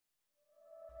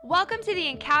Welcome to the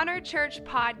Encounter Church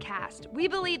podcast. We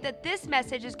believe that this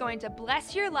message is going to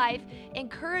bless your life,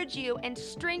 encourage you, and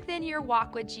strengthen your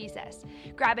walk with Jesus.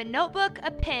 Grab a notebook, a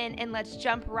pen, and let's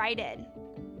jump right in.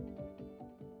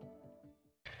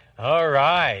 All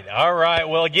right.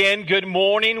 Well, again, good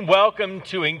morning. Welcome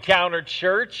to Encounter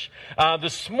Church.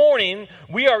 This morning,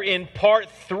 we are in part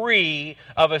 3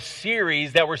 of a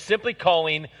series that we're simply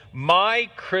calling My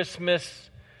Christmas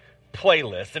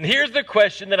Playlist. And here's the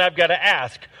question that I've got to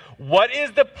ask. What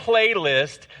is the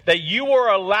playlist that you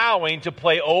are allowing to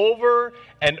play over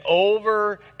and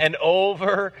over and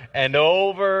over and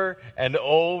over and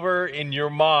over in your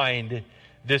mind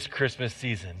this Christmas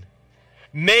season?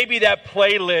 Maybe that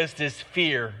playlist is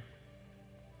fear.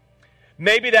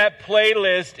 Maybe that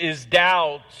playlist is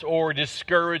doubt or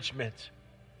discouragement.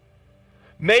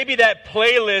 Maybe that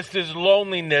playlist is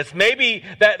loneliness. Maybe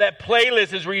that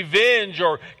playlist is revenge,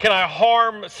 or can I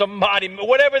harm somebody?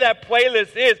 Whatever that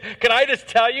playlist is, can I just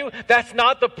tell you, that's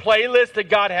not the playlist that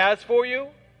God has for you?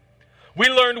 We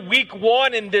learned week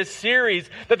 1 in this series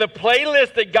that the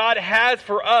playlist that God has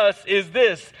for us is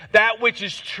this: that which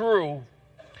is true,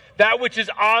 that which is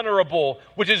honorable,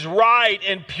 which is right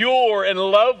and pure and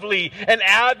lovely and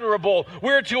admirable.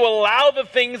 We're to allow the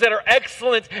things that are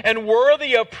excellent and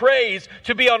worthy of praise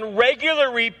to be on regular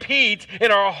repeat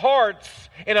in our hearts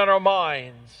and in our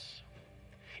minds.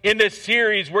 In this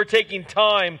series, we're taking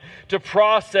time to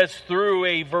process through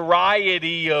a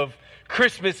variety of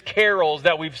Christmas carols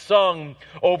that we've sung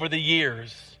over the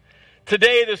years.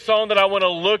 Today, the song that I want to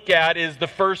look at is the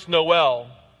First Noel.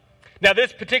 Now,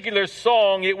 this particular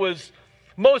song, it was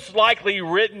most likely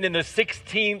written in the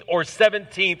 16th or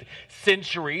 17th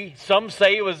century. Some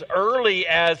say it was early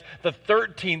as the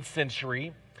 13th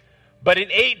century. But in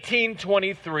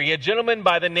 1823, a gentleman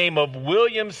by the name of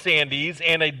William Sandys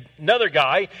and another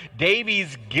guy,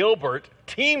 Davies Gilbert,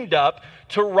 teamed up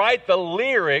to write the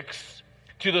lyrics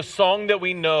to the song that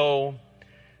we know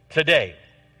today.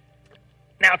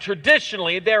 Now,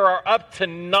 traditionally, there are up to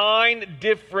 9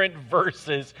 different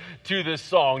verses to this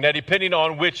song. Now, depending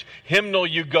on which hymnal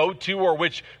you go to or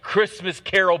which Christmas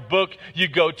carol book you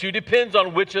go to, depends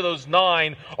on which of those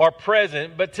 9 are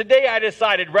present. But today I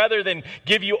decided, rather than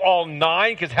give you all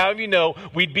 9, because how do you know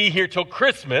we'd be here till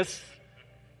Christmas,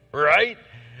 right?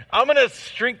 I'm going to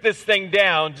shrink this thing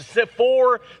down to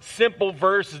 4 simple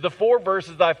verses, the 4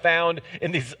 verses I found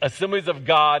in these Assemblies of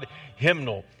God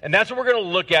hymnal. And that's what we're going to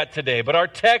look at today. But our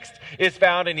text is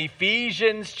found in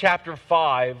Ephesians chapter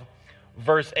 5,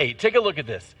 verse 8. Take a look at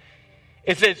this.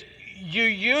 It says, "You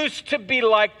used to be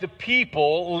like the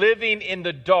people living in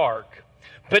the dark,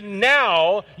 but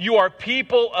now you are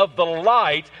people of the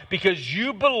light because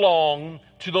you belong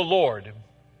to the Lord."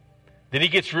 Then he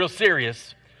gets real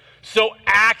serious. "So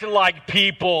act like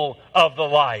people of the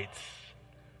light."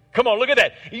 Come on, look at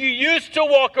that. You used to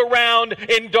walk around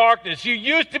in darkness. You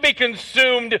used to be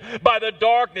consumed by the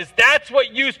darkness. That's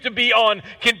what used to be on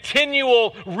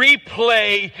continual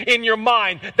replay in your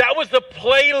mind. That was the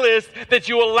playlist that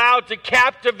you allowed to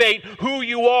captivate who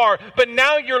you are. But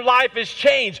now your life has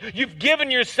changed. You've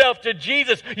given yourself to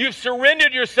Jesus. You've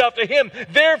surrendered yourself to Him.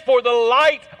 Therefore, the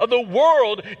light of the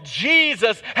world,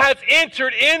 Jesus, has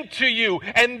entered into you.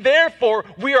 And therefore,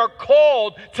 we are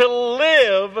called to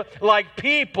live like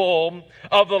people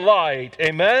of the light.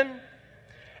 Amen?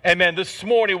 Amen. This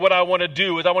morning, what I want to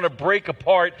do is I want to break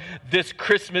apart this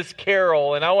Christmas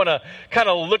carol, and I want to kind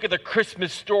of look at the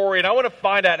Christmas story, and I want to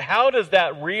find out, how does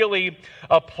that really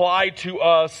apply to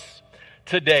us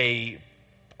today?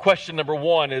 Question number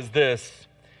 1 is this: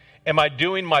 am I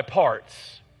doing my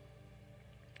parts?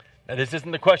 Now, this isn't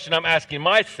the question I'm asking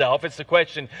myself. It's the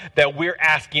question that we're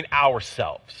asking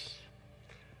ourselves.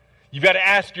 You've got to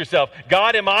ask yourself,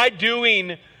 God, am I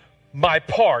doing my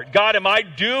part? God, am I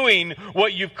doing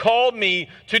what you've called me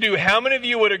to do? How many of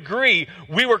you would agree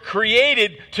we were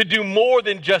created to do more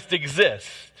than just exist?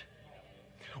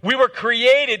 We were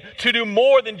created to do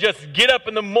more than just get up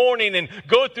in the morning and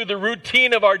go through the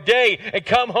routine of our day and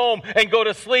come home and go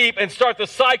to sleep and start the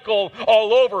cycle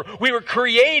all over. We were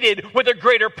created with a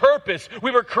greater purpose. We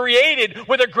were created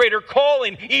with a greater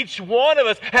calling. Each one of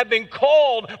us have been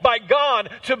called by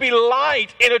God to be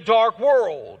light in a dark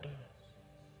world.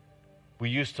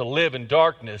 We used to live in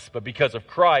darkness, but because of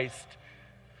Christ,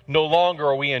 no longer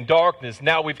are we in darkness.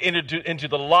 Now we've entered into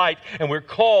the light, and we're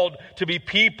called to be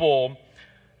people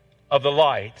of the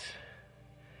light.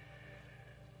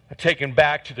 I'm taken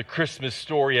back to the Christmas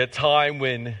story, a time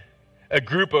when a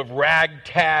group of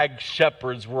ragtag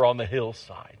shepherds were on the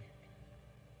hillside.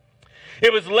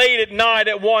 It was late at night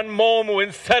at one moment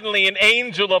when suddenly an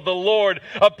angel of the Lord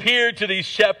appeared to these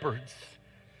shepherds.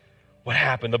 What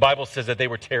happened? The Bible says that they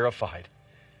were terrified.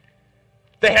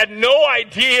 They had no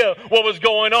idea what was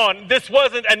going on. This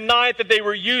wasn't a night that they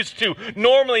were used to.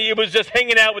 Normally, it was just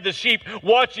hanging out with the sheep,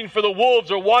 watching for the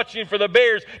wolves or watching for the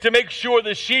bears to make sure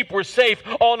the sheep were safe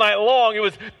all night long. It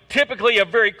was typically a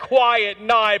very quiet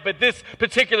night, but this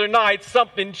particular night,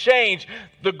 something changed.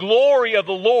 The glory of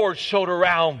the Lord showed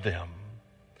around them.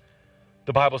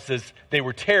 The Bible says they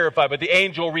were terrified, but the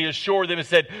angel reassured them and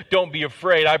said, "Don't be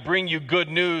afraid. I bring you good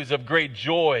news of great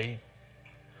joy,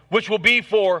 which will be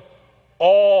for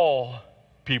all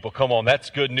people." Come on,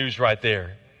 that's good news right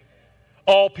there.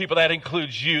 All people, that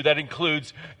includes you, that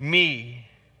includes me.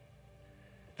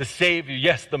 The Savior,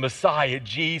 yes, the Messiah,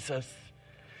 Jesus,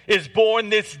 is born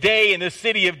this day in the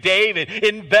city of David,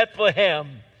 in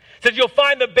Bethlehem. It says you'll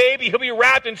find the baby, he'll be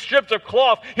wrapped in strips of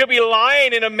cloth, he'll be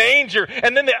lying in a manger.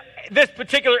 And then this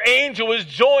particular angel was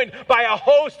joined by a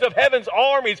host of heaven's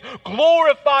armies,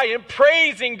 glorifying and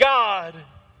praising God.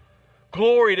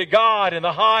 Glory to God in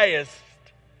the highest,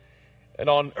 and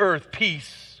on earth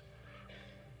peace,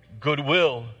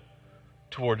 goodwill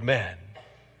toward men.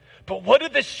 But what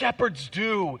did the shepherds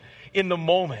do in the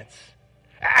moments?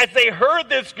 As they heard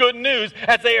this good news,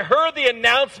 as they heard the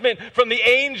announcement from the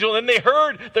angel, and they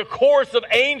heard the chorus of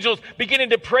angels beginning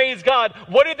to praise God,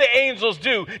 what did the angels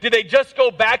do? Did they just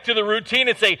go back to the routine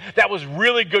and say, "That was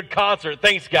really good concert,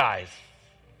 thanks guys"?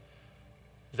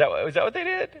 Is that what they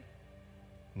did?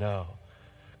 No.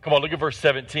 Come on, look at verse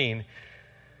 17.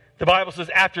 The Bible says,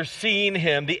 after seeing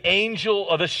him, the angel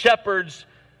of the shepherds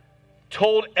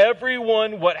told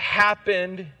everyone what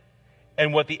happened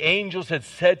and what the angels had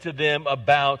said to them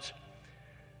about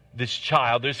this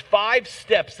child. There's 5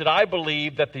 steps that I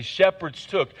believe that the shepherds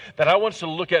took that I want us to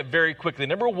look at very quickly.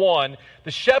 Number 1,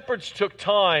 the shepherds took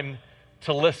time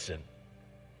to listen.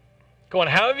 Come on,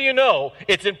 how many of you know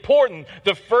it's important?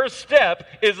 The first step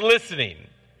is listening.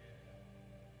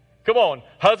 Come on,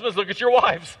 husbands, look at your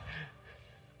wives.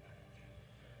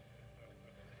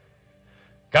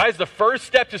 Guys, the first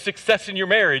step to success in your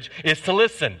marriage is to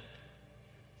listen.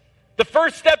 The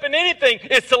first step in anything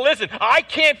is to listen. I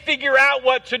can't figure out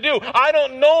what to do. I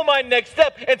don't know my next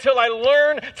step until I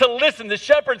learn to listen. The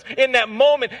shepherds in that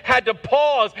moment had to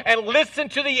pause and listen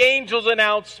to the angel's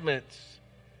announcements.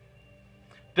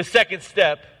 The second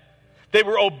step, they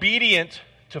were obedient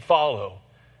to follow.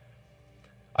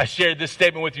 I shared this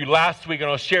statement with you last week, and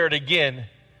I'll share it again.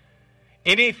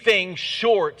 Anything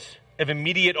short of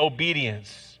immediate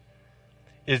obedience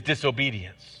is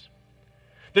disobedience.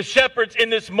 The shepherds in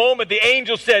this moment, the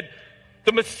angel said,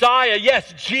 the Messiah,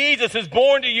 yes, Jesus is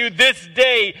born to you this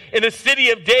day in the city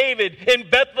of David, in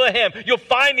Bethlehem. You'll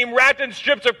find him wrapped in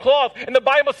strips of cloth. And the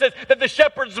Bible says that the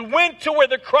shepherds went to where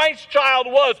the Christ child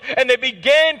was, and they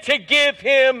began to give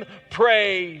him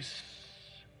praise.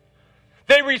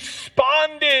 They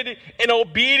responded in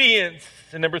obedience.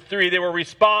 And number 3, they were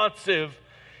responsive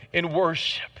in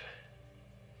worship.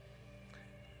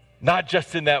 Not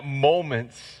just in that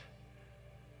moment,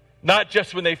 not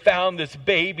just when they found this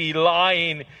baby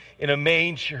lying in a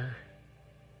manger.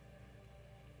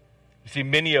 You see,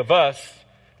 many of us,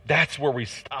 that's where we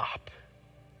stop.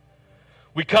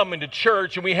 We come into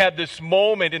church and we have this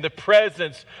moment in the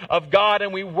presence of God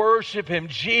and we worship him.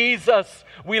 Jesus,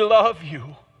 we love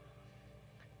you.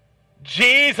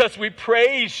 Jesus, we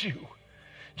praise you.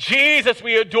 Jesus,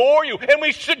 we adore you. And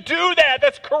we should do that.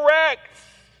 That's correct.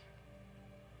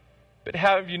 But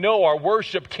how do you know our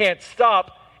worship can't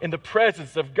stop in the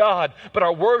presence of God, but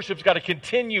our worship's got to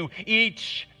continue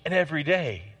each and every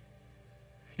day.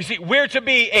 You see, we're to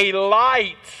be a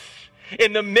light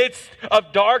in the midst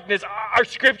of darkness. Our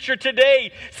scripture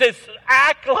today says,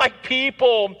 act like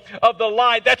people of the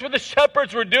light. That's what the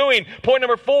shepherds were doing. Point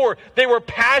number 4, they were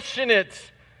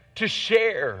passionate to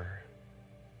share.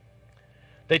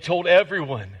 They told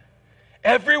everyone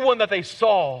that they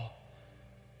saw,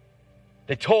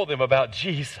 they told them about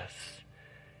Jesus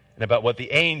and about what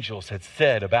the angels had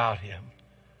said about him.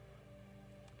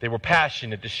 They were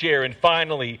passionate to share. And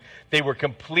finally, they were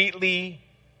completely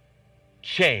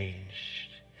changed.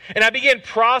 And I began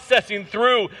processing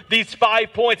through these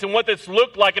 5 points and what this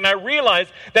looked like. And I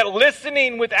realized that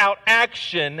listening without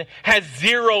action has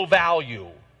 0 value.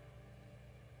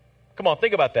 Come on,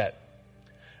 think about that.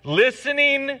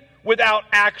 Listening without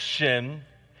action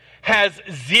has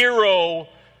 0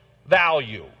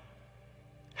 value.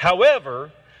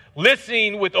 However,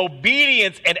 listening with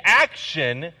obedience and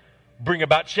action bring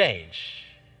about change.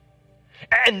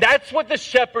 And that's what the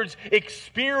shepherds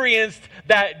experienced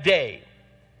that day.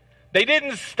 They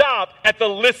didn't stop at the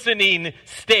listening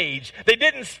stage. They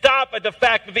didn't stop at the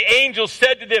fact that the angel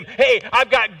said to them, hey,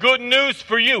 I've got good news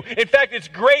for you. In fact, it's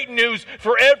great news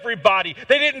for everybody.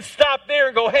 They didn't stop there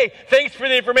and go, hey, thanks for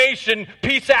the information.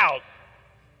 Peace out.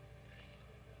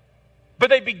 But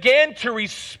they began to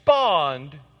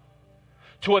respond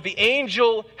to what the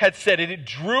angel had said, and it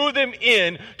drew them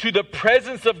in to the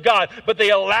presence of God. But they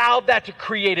allowed that to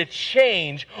create a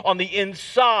change on the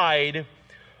inside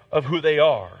of who they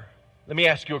are. Let me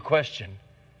ask you a question.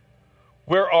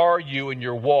 Where are you in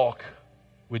your walk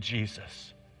with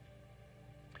Jesus?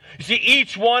 You see,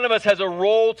 each one of us has a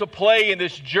role to play in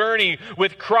this journey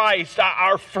with Christ,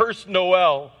 our first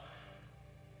Noel.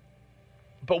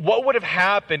 But what would have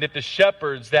happened if the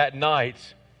shepherds that night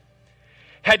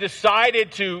had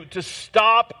decided to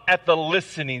stop at the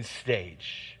listening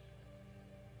stage?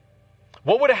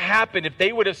 What would have happened if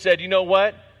they would have said, you know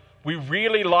what? We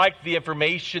really liked the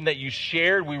information that you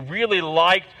shared. We really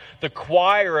liked the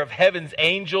choir of heaven's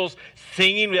angels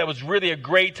singing. That was really a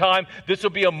great time. This will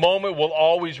be a moment we'll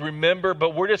always remember,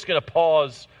 but we're just going to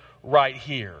pause right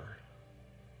here.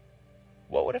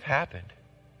 What would have happened?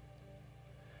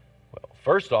 Well,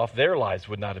 first off, their lives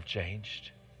would not have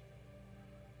changed.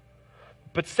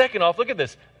 But second off, look at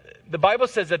this. The Bible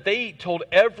says that they told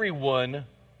everyone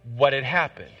what had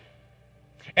happened,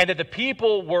 and that the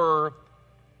people were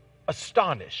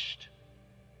astonished.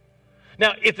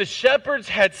 Now, if the shepherds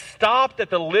had stopped at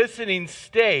the listening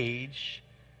stage,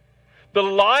 the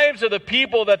lives of the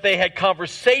people that they had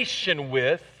conversation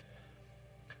with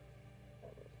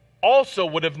also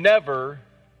would have never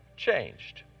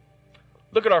changed.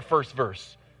 Look at our first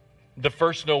verse. The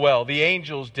first Noel, the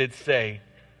angels did say,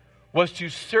 was to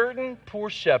certain poor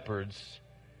shepherds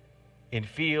in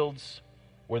fields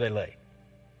where they lay.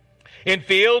 In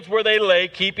fields where they lay,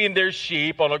 keeping their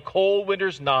sheep on a cold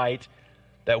winter's night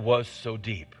that was so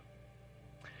deep.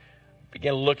 I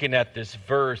began looking at this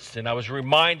verse, and I was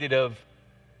reminded of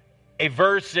a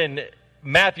verse in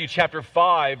Matthew chapter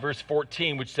 5, verse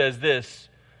 14, which says this,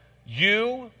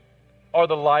 you are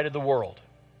the light of the world.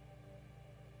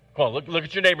 Come on, look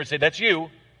at your neighbor and say, that's you.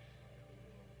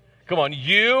 Come on,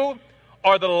 you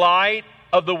are the light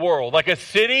of the world, like a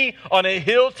city on a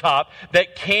hilltop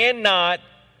that cannot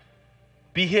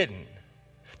be hidden.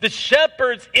 The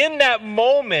shepherds in that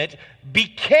moment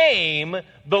became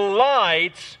the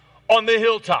lights on the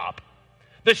hilltop.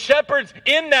 The shepherds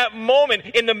in that moment,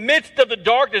 in the midst of the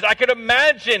darkness, I can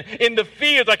imagine in the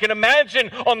fields, I can imagine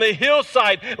on the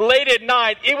hillside late at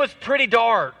night, it was pretty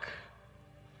dark.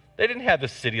 They didn't have the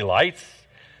city lights.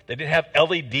 They didn't have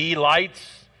LED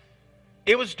lights.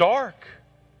 It was dark.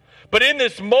 But in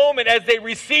this moment, as they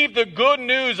received the good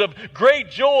news of great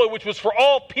joy, which was for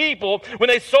all people, when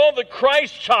they saw the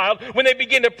Christ child, when they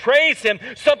began to praise him,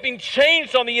 something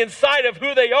changed on the inside of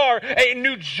who they are. A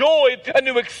new joy, a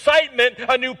new excitement,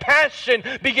 a new passion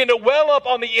began to well up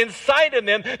on the inside of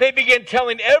them. They began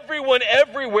telling everyone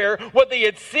everywhere what they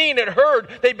had seen and heard.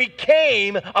 They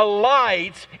became a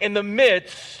light in the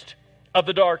midst of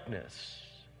the darkness.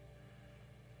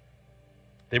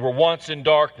 They were once in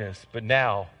darkness, but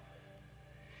now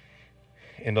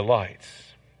in the lights.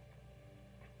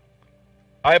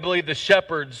 I believe the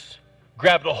shepherds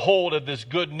grabbed a hold of this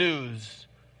good news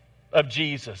of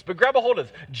Jesus. But grab a hold of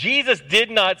this. Jesus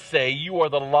did not say, you are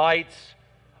the lights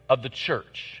of the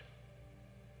church.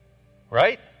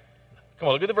 Right? Come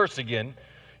on, look at the verse again.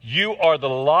 You are the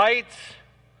lights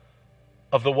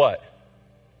of the what?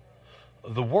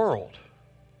 The world.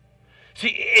 See,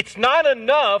 it's not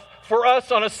enough for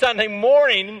us on a Sunday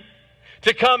morning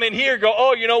to come in here and go,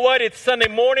 oh, you know what? It's Sunday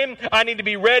morning. I need to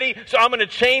be ready. So I'm going to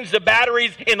change the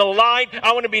batteries in the light.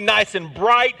 I want to be nice and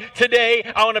bright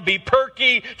today. I want to be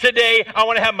perky today. I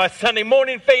want to have my Sunday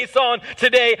morning face on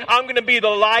today. I'm going to be the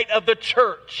light of the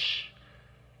church.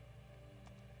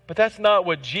 But that's not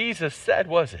what Jesus said,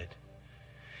 was it?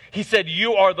 He said,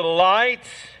 you are the light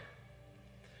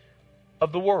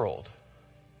of the world.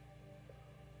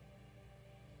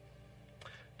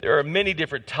 There are many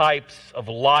different types of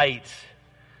light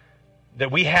that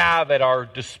we have at our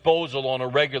disposal on a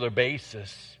regular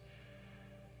basis.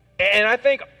 And I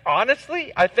think,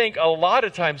 honestly, a lot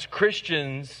of times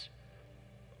Christians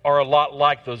are a lot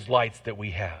like those lights that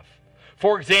we have.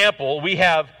 For example, we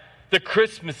have the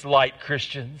Christmas light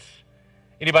Christians.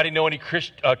 Anybody know any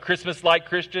Christmas light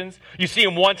Christians? You see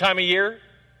them one time a year?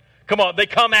 Come on, they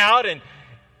come out and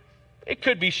it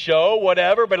could be show,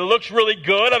 whatever, but it looks really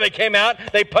good. They came out,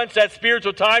 they punched that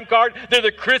spiritual time card. They're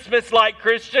the Christmas light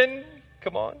Christian.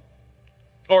 Come on.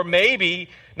 Or maybe,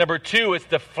 number two, it's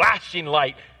the flashing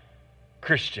light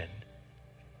Christian.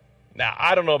 Now,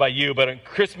 I don't know about you, but on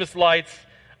Christmas lights,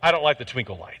 I don't like the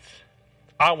twinkle lights.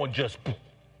 I want just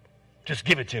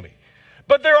give it to me.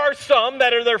 But there are some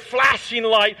that are their flashing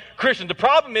light Christians. The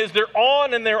problem is they're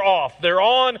on and they're off. They're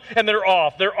on and they're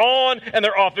off. They're on and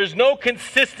they're off. There's no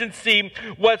consistency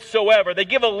whatsoever. They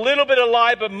give a little bit of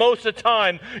light, but most of the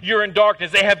time you're in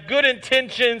darkness. They have good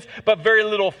intentions, but very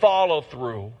little follow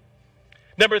through.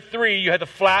 Number 3, you have the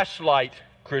flashlight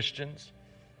Christians.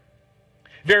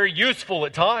 Very useful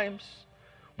at times.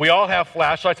 We all have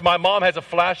flashlights. My mom has a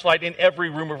flashlight in every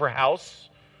room of her house.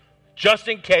 Just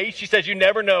in case. She says you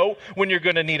never know when you're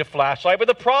going to need a flashlight. But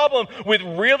the problem with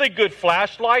really good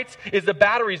flashlights is the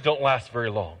batteries don't last very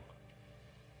long.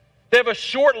 They have a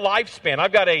short lifespan.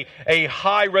 I've got a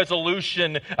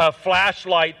high-resolution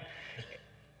flashlight.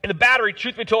 And the battery,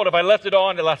 truth be told, if I left it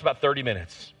on, it lasts about 30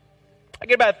 minutes. I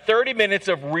get about 30 minutes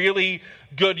of really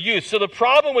good use. So the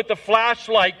problem with the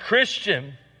flashlight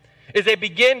Christian is they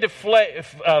begin to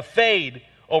fade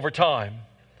over time.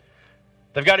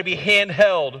 They've got to be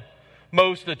handheld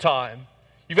most of the time.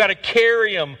 You've got to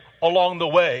carry them along the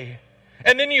way.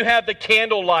 And then you have the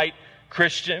candlelight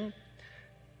Christian.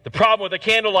 The problem with the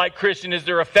candlelight Christian is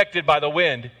they're affected by the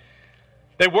wind.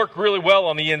 They work really well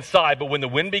on the inside, but when the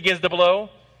wind begins to blow,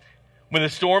 when the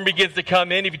storm begins to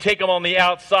come in, if you take them on the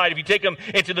outside, if you take them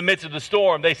into the midst of the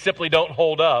storm, they simply don't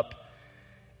hold up.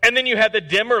 And then you have the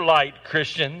dimmer light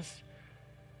Christians.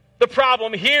 The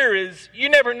problem here is you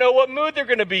never know what mood they're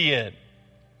going to be in.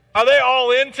 Are they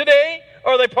all in today,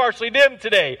 or are they partially dim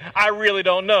today? I really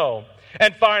don't know.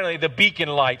 And finally, the beacon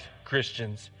light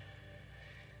Christians.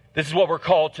 This is what we're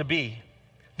called to be.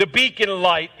 The beacon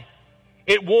light,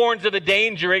 it warns of the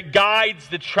danger. It guides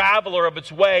the traveler of its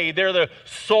way. They're the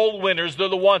soul winners. They're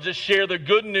the ones that share the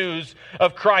good news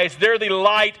of Christ. They're the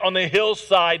light on the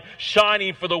hillside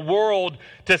shining for the world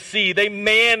to see. They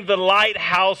man the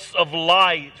lighthouse of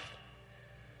life.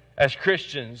 As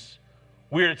Christians,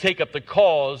 we are to take up the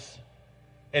cause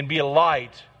and be a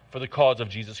light for the cause of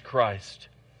Jesus Christ.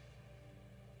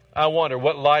 I wonder,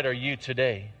 what light are you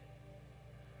today?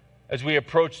 As we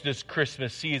approach this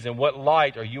Christmas season, what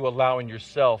light are you allowing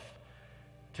yourself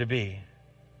to be?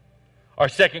 Our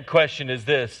second question is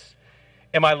this: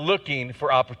 am I looking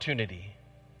for opportunity?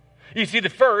 You see, the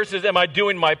first is, am I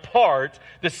doing my part?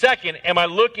 The second, am I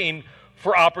looking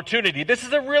for opportunity? This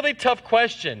is a really tough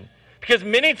question because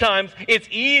many times it's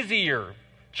easier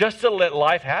just to let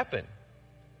life happen.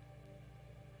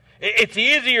 It's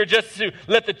easier just to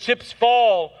let the chips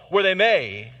fall where they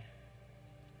may.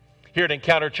 Here at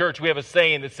Encounter Church, we have a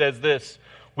saying that says this: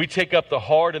 we take up the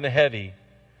hard and the heavy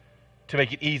to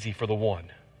make it easy for the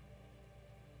one.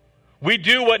 We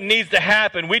do what needs to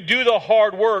happen. We do the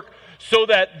hard work so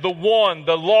that the one,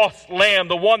 the lost lamb,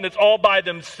 the one that's all by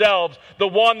themselves, the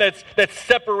one that's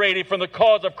separated from the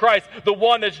cause of Christ, the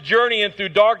one that's journeying through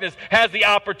darkness, has the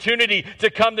opportunity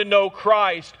to come to know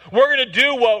Christ. We're going to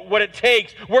do what it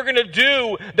takes. We're going to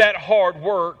do that hard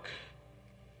work.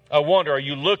 I wonder, are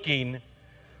you looking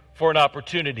for an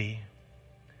opportunity?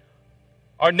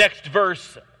 Our next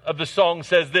verse of the song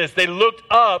says this: they looked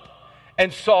up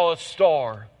and saw a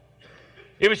star.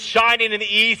 It was shining in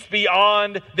the east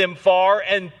beyond them far,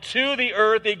 and to the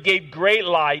earth it gave great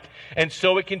light, and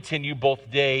so it continued both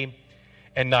day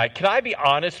and night. Can I be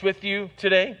honest with you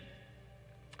today?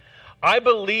 I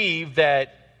believe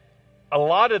that a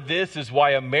lot of this is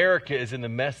why America is in the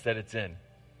mess that it's in.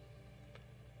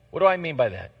 What do I mean by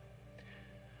that?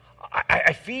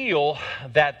 I feel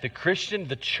that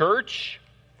the church,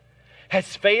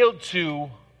 has failed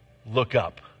to look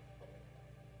up.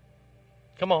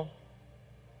 Come on.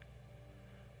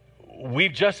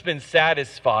 We've just been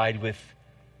satisfied with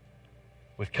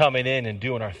coming in and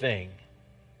doing our thing.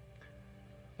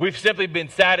 We've simply been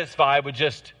satisfied with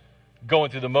just going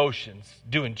through the motions,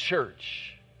 doing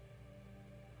church.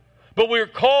 But we're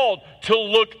called to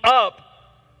look up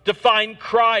to find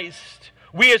Christ.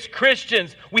 We as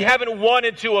Christians, we haven't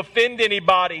wanted to offend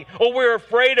anybody, or we're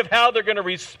afraid of how they're going to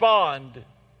respond.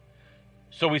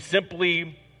 So we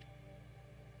simply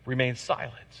remain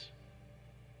silent.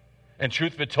 And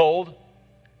truth be told,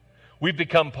 we've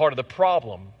become part of the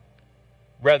problem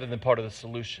rather than part of the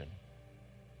solution.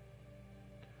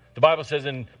 The Bible says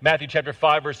in Matthew chapter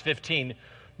 5, verse 15,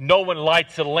 no one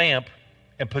lights a lamp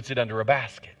and puts it under a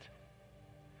basket.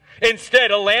 Instead,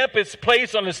 a lamp is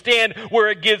placed on a stand where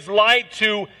it gives light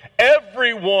to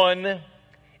everyone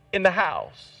in the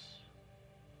house.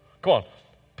 Come on,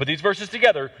 put these verses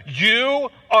together. You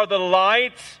are the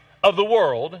light of the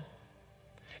world.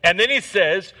 And then he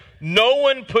says, no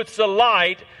one puts a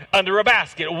light under a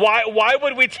basket. Why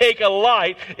would we take a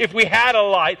light if we had a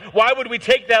light? Why would we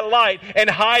take that light and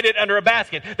hide it under a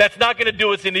basket? That's not going to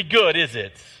do us any good, is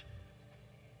it?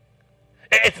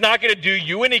 It's not going to do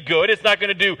you any good. It's not going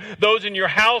to do those in your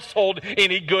household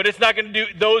any good. It's not going to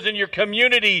do those in your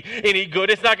community any good.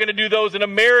 It's not going to do those in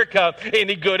America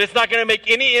any good. It's not going to make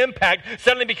any impact.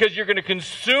 Suddenly, because you're going to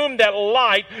consume that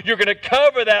light, you're going to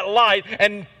cover that light,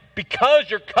 and because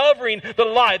you're covering the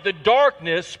light, the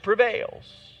darkness prevails.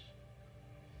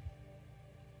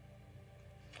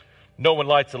 No one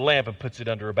lights a lamp and puts it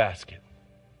under a basket.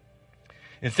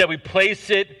 Instead, we place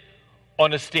it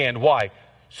on a stand. Why?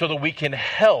 So that we can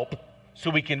help, so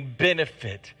we can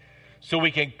benefit, so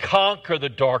we can conquer the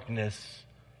darkness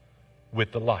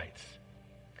with the lights.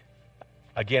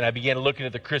 Again, I began looking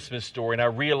at the Christmas story, and I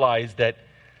realized that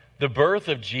the birth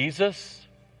of Jesus,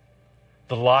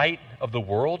 the light of the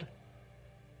world,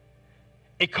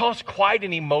 it caused quite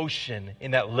an emotion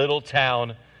in that little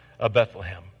town of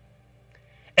Bethlehem.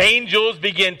 Angels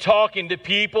begin talking to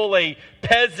people. A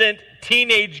peasant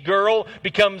teenage girl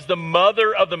becomes the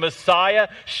mother of the Messiah.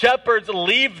 Shepherds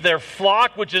leave their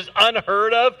flock, which is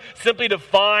unheard of, simply to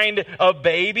find a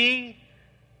baby.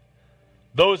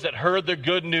 Those that heard the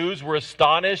good news were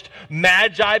astonished.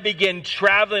 Magi began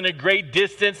traveling a great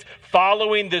distance,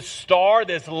 following this star,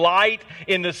 this light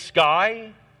in the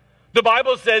sky. The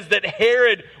Bible says that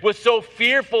Herod was so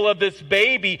fearful of this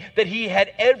baby that he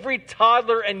had every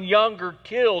toddler and younger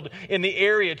killed in the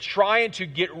area, trying to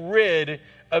get rid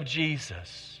of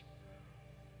Jesus.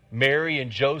 Mary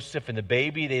and Joseph and the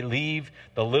baby, they leave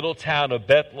the little town of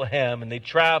Bethlehem and they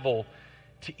travel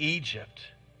to Egypt.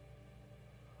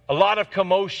 A lot of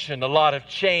commotion, a lot of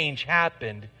change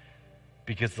happened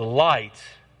because the light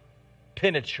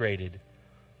penetrated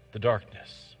the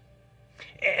darkness.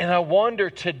 And I wonder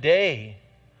today,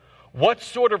 what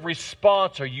sort of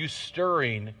response are you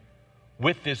stirring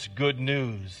with this good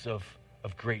news of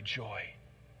great joy?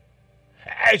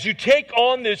 As you take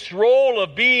on this role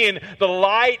of being the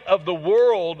light of the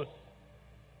world,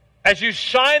 as you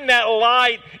shine that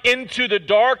light into the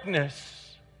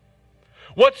darkness,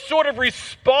 what sort of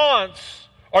response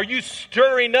are you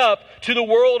stirring up to the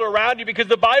world around you? Because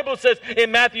the Bible says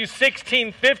in Matthew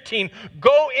 16:15,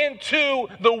 go into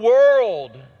the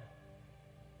world.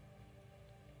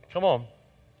 Come on.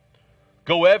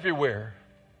 Go everywhere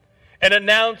and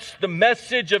announce the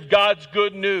message of God's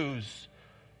good news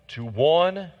to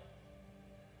one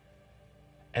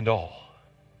and all.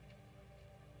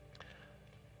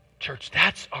 Church,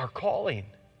 that's our calling.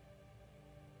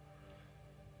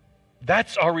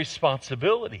 That's our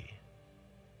responsibility.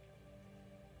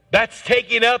 That's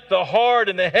taking up the hard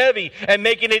and the heavy and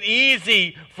making it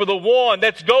easy for the one.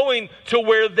 That's going to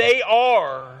where they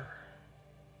are.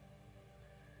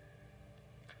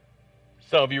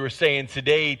 Some of you are saying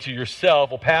today to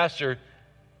yourself, well, Pastor,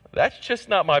 that's just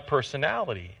not my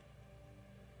personality.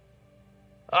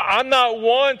 I'm not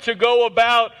one to go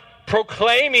about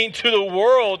proclaiming to the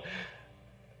world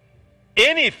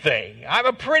anything. I'm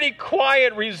a pretty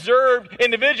quiet, reserved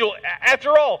individual.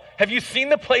 After all, have you seen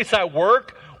the place I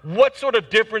work? What sort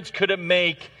of difference could it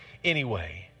make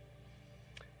anyway?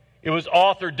 It was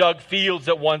author Doug Fields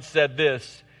that once said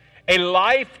this: a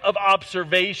life of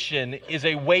observation is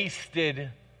a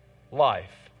wasted life.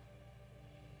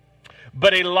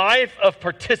 But a life of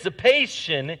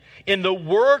participation in the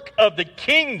work of the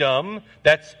kingdom,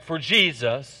 that's for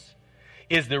Jesus,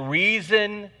 is the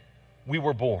reason we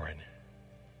were born.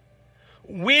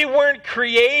 We weren't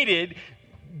created.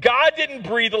 God didn't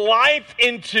breathe life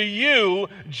into you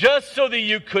just so that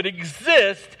you could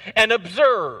exist and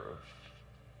observe.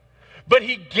 But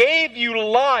He gave you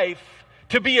life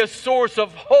to be a source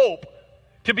of hope,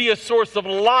 to be a source of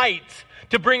light,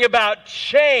 to bring about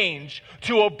change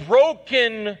to a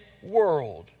broken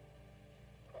world.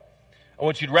 I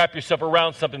want you to wrap yourself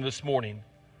around something this morning.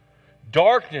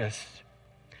 Darkness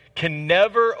can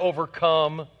never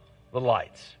overcome the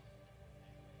light.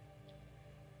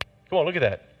 Come on, look at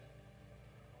that.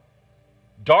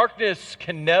 Darkness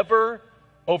can never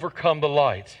overcome the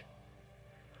light,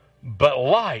 but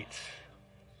light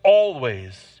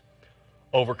always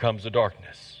overcomes the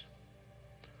darkness.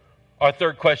 Our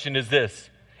third question is this: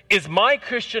 is my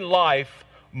Christian life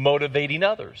motivating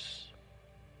others?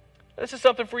 This is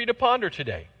something for you to ponder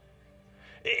today.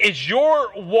 Is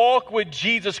your walk with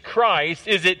Jesus Christ,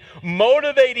 is it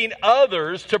motivating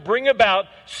others to bring about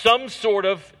some sort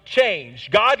of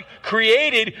change? God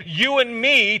created you and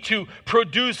me to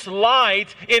produce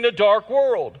light in a dark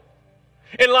world.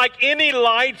 And like any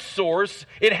light source,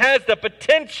 it has the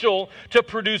potential to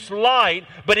produce light,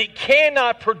 but it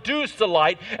cannot produce the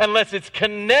light unless it's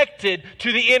connected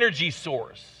to the energy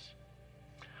source.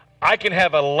 I can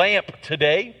have a lamp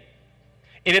today,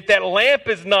 and if that lamp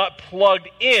is not plugged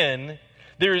in,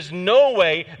 there is no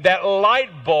way that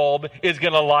light bulb is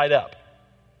going to light up.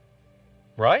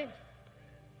 right?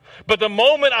 But the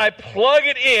moment I plug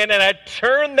it in and I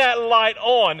turn that light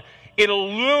on, it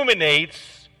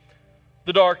illuminates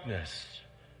the darkness.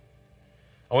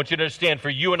 I want you to understand, for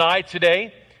you and I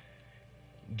today,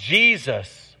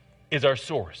 Jesus is our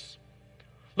source.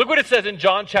 Look what it says in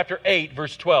John chapter 8,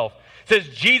 verse 12. It says,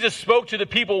 Jesus spoke to the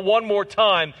people one more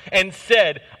time and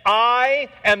said, I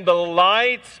am the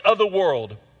light of the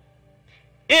world.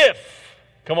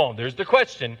 Come on, there's the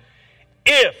question.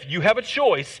 If you have a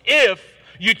choice, if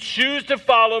you choose to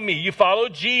follow me, you follow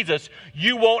Jesus,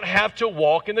 you won't have to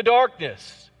walk in the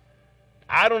darkness.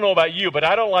 I don't know about you, but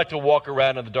I don't like to walk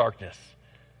around in the darkness.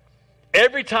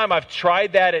 Every time I've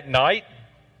tried that at night,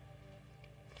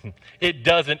 it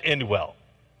doesn't end well.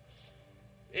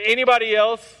 Anybody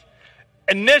else?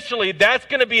 Initially, that's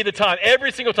going to be the time,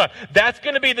 every single time, that's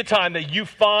going to be the time that you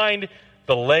find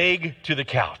the leg to the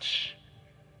couch.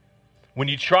 When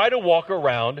you try to walk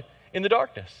around in the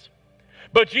darkness.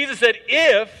 But Jesus said,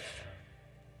 if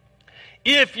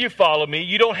you follow me,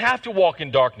 you don't have to walk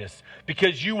in darkness,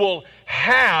 because you will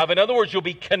have, in other words, you'll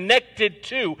be connected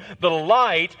to the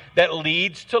light that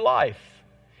leads to life.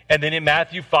 And then in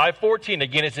Matthew 5:14,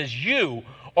 again, it says, you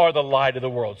are the light of the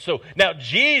world. So now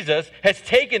Jesus has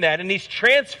taken that and he's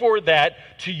transferred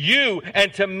that to you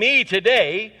and to me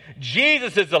today.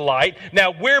 Jesus is the light.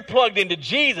 Now we're plugged into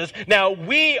Jesus. Now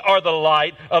we are the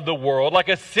light of the world, like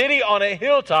a city on a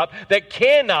hilltop that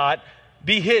cannot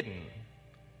be hidden.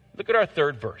 Look at our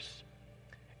third verse.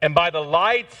 And by the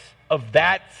light of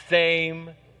that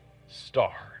same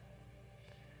star.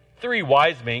 3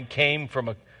 wise men came from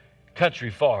a country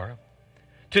far.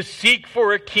 To seek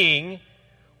for a king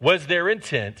was their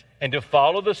intent, and to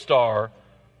follow the star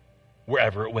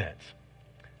wherever it went.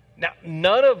 Now,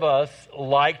 none of us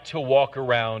like to walk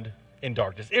around in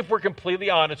darkness. If we're completely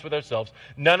honest with ourselves,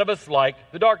 none of us like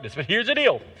the darkness. But here's the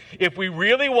deal. If we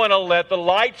really want to let the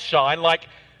light shine like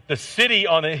the city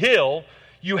on a hill,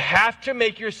 you have to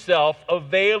make yourself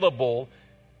available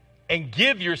and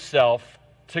give yourself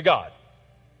to God.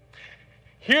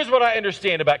 Here's what I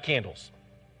understand about candles.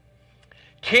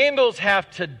 Candles have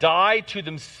to die to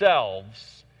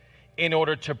themselves in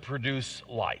order to produce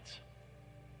light.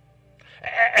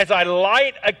 As I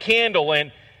light a candle,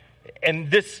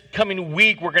 and this coming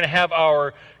week we're going to have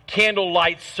our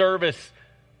candlelight service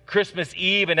Christmas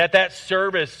Eve, and at that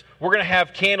service we're going to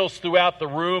have candles throughout the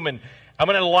room, and I'm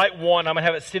going to light one. I'm going to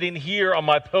have it sitting here on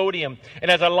my podium.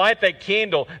 And as I light that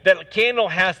candle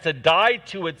has to die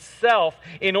to itself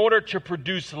in order to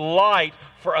produce light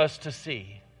for us to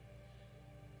see.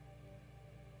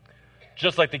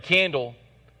 Just like the candle,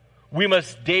 we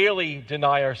must daily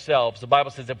deny ourselves. The Bible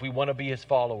says if we want to be his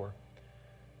follower,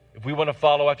 if we want to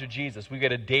follow after Jesus, we've got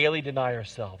to daily deny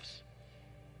ourselves.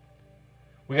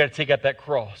 We've got to take up that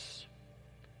cross.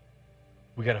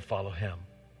 We've got to follow him.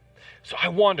 So I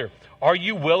wonder, are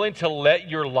you willing to let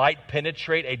your light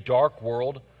penetrate a dark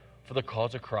world for the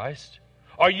cause of Christ?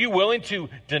 Are you willing to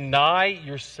deny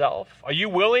yourself? Are you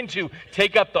willing to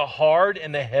take up the hard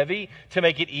and the heavy to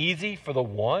make it easy for the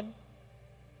one?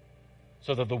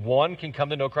 So that the one can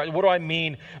come to know Christ. What do I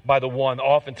mean by the one?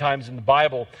 Oftentimes in the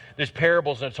Bible, there's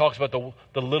parables and it talks about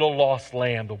the little lost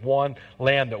lamb, the one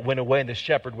lamb that went away and the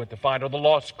shepherd went to find, or the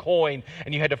lost coin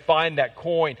and you had to find that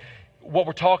coin. What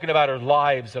we're talking about are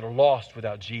lives that are lost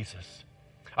without Jesus.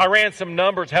 I ran some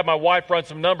numbers, had my wife run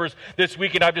some numbers this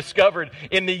week, and I've discovered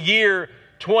in the year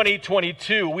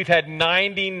 2022, we've had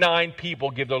 99 people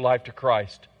give their life to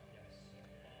Christ.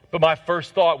 But my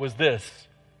first thought was this.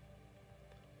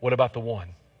 What about the one?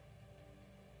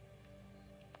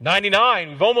 99,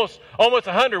 we've almost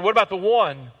 100. What about the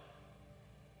one?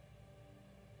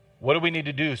 What do we need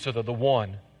to do so that the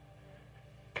one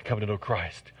can come to know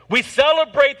Christ? We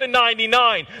celebrate the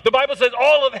 99. The Bible says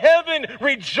all of heaven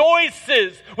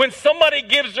rejoices when somebody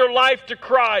gives their life to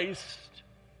Christ.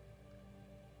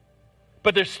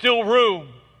 But there's still room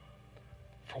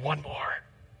for one more.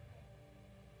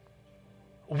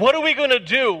 What are we going to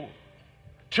do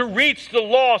to reach the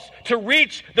lost, to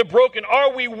reach the broken?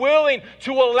 Are we willing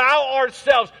to allow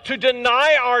ourselves, to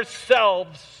deny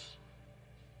ourselves,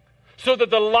 so that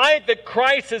the light that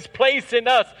Christ has placed in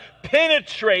us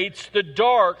penetrates the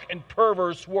dark and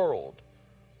perverse world?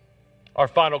 Our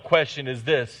final question is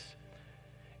this: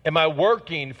 am I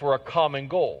working for a common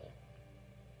goal?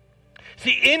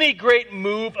 See, any great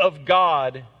move of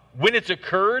God, when it's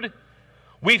occurred,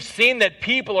 we've seen that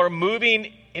people are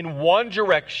moving in one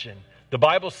direction. The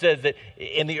Bible says that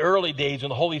in the early days when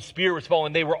the Holy Spirit was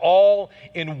falling, they were all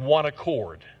in one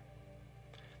accord.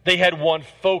 They had one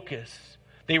focus.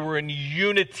 They were in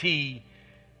unity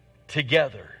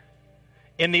together.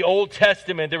 In the Old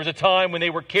Testament, there was a time when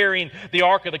they were carrying the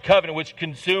Ark of the Covenant, which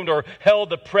consumed or held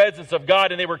the presence of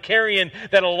God, and they were carrying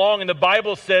that along. And the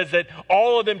Bible says that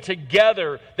all of them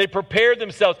together, they prepared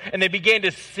themselves and they began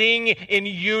to sing in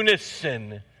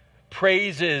unison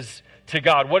praises to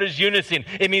God. What is unison?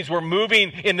 It means we're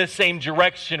moving in the same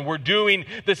direction. We're doing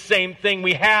the same thing.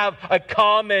 We have a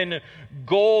common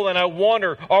goal. And I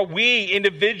wonder, are we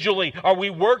individually, are we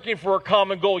working for a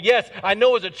common goal? Yes, I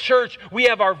know as a church, we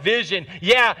have our vision.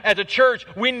 Yeah, as a church,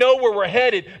 we know where we're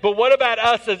headed. But what about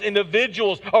us as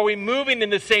individuals? Are we moving in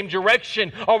the same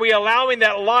direction? Are we allowing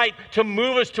that light to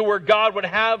move us to where God would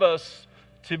have us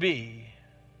to be?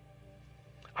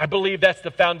 I believe that's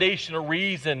the foundational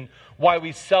reason why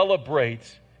we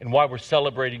celebrate and why we're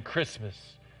celebrating Christmas.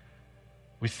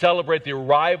 We celebrate the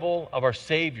arrival of our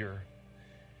Savior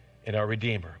and our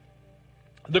Redeemer.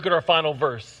 Look at our final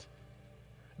verse.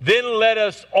 Then let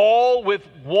us all with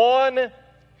one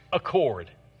accord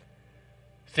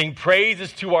sing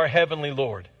praises to our heavenly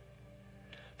Lord,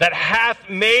 that hath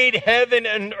made heaven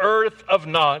and earth of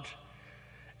naught,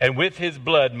 and with his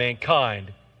blood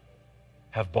mankind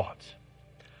have bought.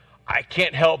 I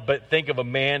can't help but think of a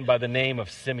man by the name of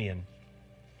Simeon.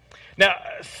 Now,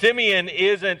 Simeon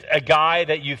isn't a guy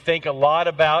that you think a lot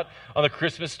about on the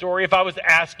Christmas story. If I was to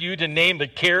ask you to name the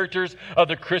characters of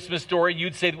the Christmas story,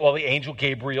 you'd say, well, the angel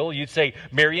Gabriel. You'd say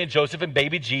Mary and Joseph and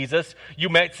baby Jesus. You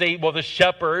might say, well, the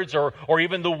shepherds or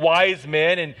even the wise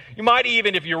men. And you might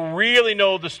even, if you really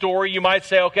know the story, you might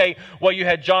say, okay, well, you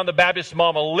had John the Baptist's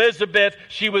mom, Elizabeth.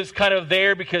 She was kind of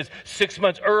there because 6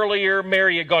 months earlier,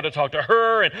 Mary had gone to talk to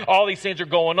her, and all these things are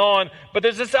going on. But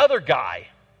there's this other guy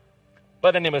by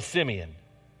the name of Simeon.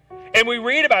 And we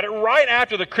read about it right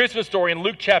after the Christmas story in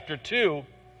Luke chapter 2.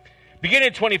 Beginning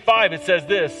in 25, it says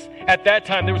this: at that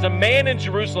time there was a man in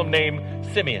Jerusalem named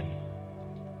Simeon.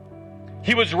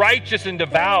 He was righteous and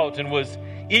devout and was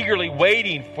eagerly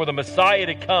waiting for the Messiah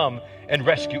to come and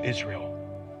rescue Israel.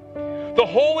 The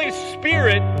Holy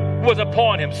Spirit was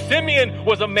upon him. Simeon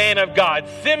was a man of God.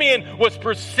 Simeon was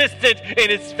persistent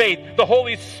in his faith. The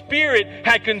Holy Spirit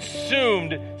had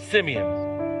consumed Simeon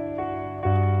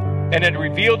and had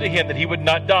revealed to him that he would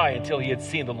not die until he had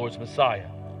seen the Lord's Messiah.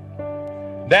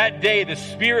 That day the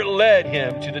Spirit led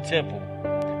him to the temple.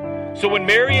 So when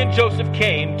Mary and Joseph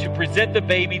came to present the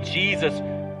baby Jesus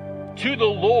to the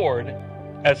Lord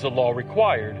as the law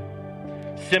required,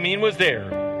 Simeon was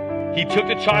there. He took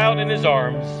the child in his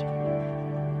arms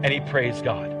and he praised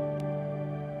God.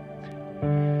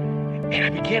 And I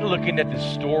began looking at this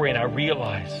story and I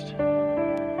realized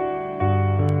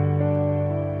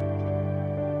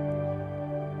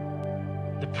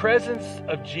the presence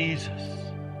of Jesus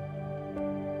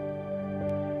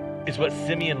is what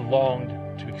Simeon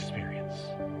longed to experience.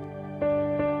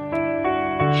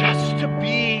 Just to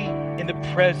be in the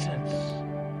presence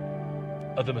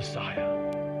of the Messiah.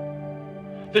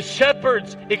 The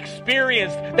shepherds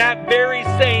experienced that very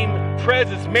same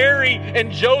presence. Mary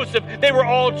and Joseph, they were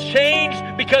all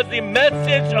changed because the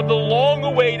message of the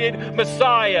long-awaited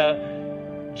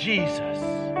Messiah, Jesus.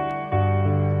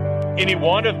 Any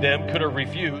one of them could have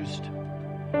refused.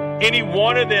 Any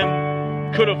one of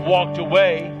them could have walked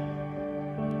away.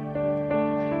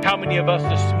 How many of us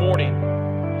this morning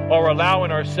are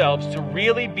allowing ourselves to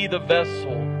really be the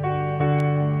vessel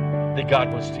that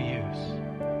God wants to use?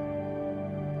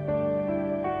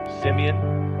 Simeon,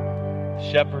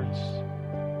 the shepherds,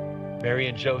 Mary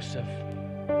and Joseph,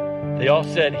 they all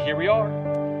said, here we are.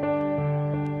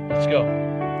 Let's go.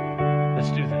 Let's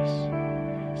do this.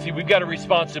 See, we've got a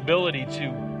responsibility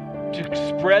to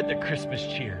spread the Christmas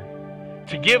cheer,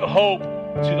 to give hope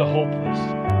to the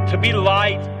hopeless, to be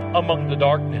light among the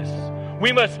darkness.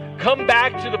 We must come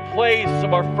back to the place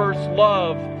of our first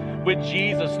love with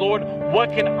Jesus. Lord,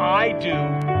 what can I do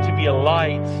to be a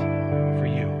light for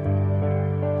you?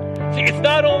 See, it's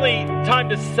not only time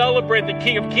to celebrate the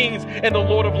King of Kings and the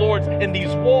Lord of Lords in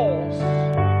these walls,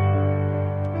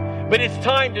 but it's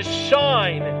time to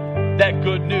shine that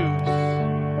good news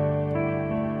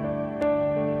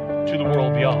to the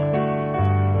world beyond.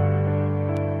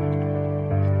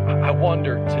 I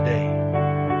wonder today,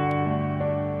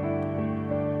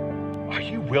 are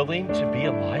you willing to be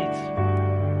a light?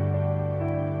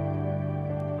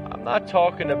 I'm not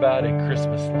talking about a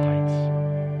Christmas light.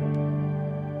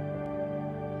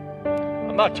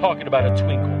 I'm not talking about a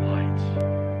twinkle light.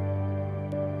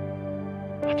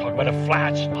 I'm not talking about a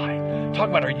flashlight. I'm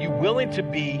talking about, are you willing to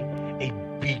be a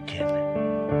beacon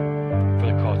for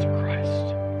the cause of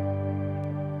Christ?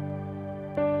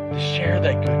 To share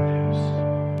that good news.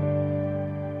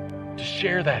 To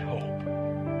share that hope.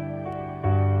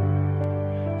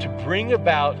 To bring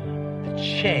about the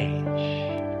change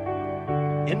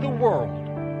in the world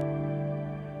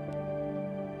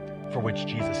for which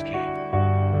Jesus came.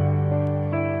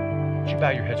 Would you bow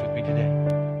your heads with me today?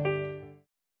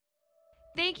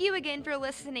 Thank you again for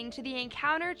listening to the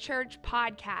Encounter Church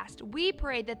podcast. We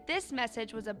pray that this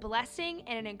message was a blessing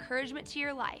and an encouragement to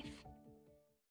your life.